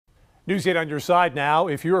News 8 on your side now.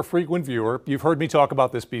 If you're a frequent viewer, you've heard me talk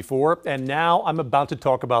about this before, and now I'm about to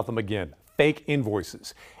talk about them again. Fake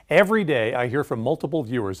invoices. Every day I hear from multiple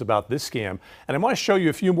viewers about this scam, and I want to show you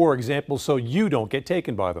a few more examples so you don't get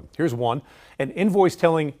taken by them. Here's one, an invoice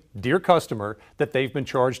telling "Dear customer" that they've been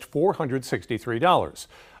charged $463.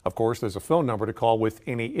 Of course, there's a phone number to call with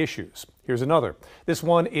any issues. Here's another. This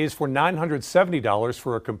one is for $970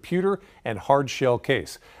 for a computer and hard shell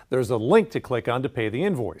case. There's a link to click on to pay the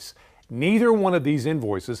invoice. Neither one of these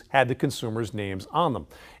invoices had the consumer's names on them.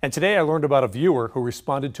 And today I learned about a viewer who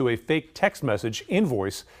responded to a fake text message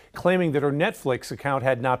invoice claiming that her Netflix account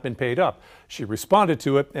had not been paid up. She responded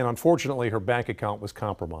to it, and unfortunately her bank account was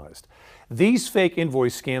compromised. These fake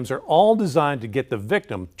invoice scams are all designed to get the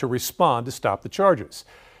victim to respond to stop the charges.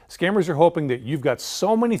 Scammers are hoping that you've got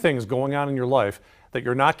so many things going on in your life that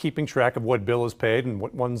you're not keeping track of what bill is paid and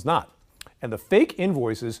what one's not. And the fake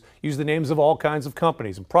invoices use the names of all kinds of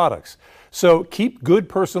companies and products. So keep good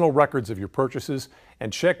personal records of your purchases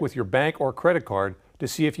and check with your bank or credit card to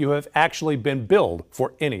see if you have actually been billed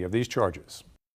for any of these charges.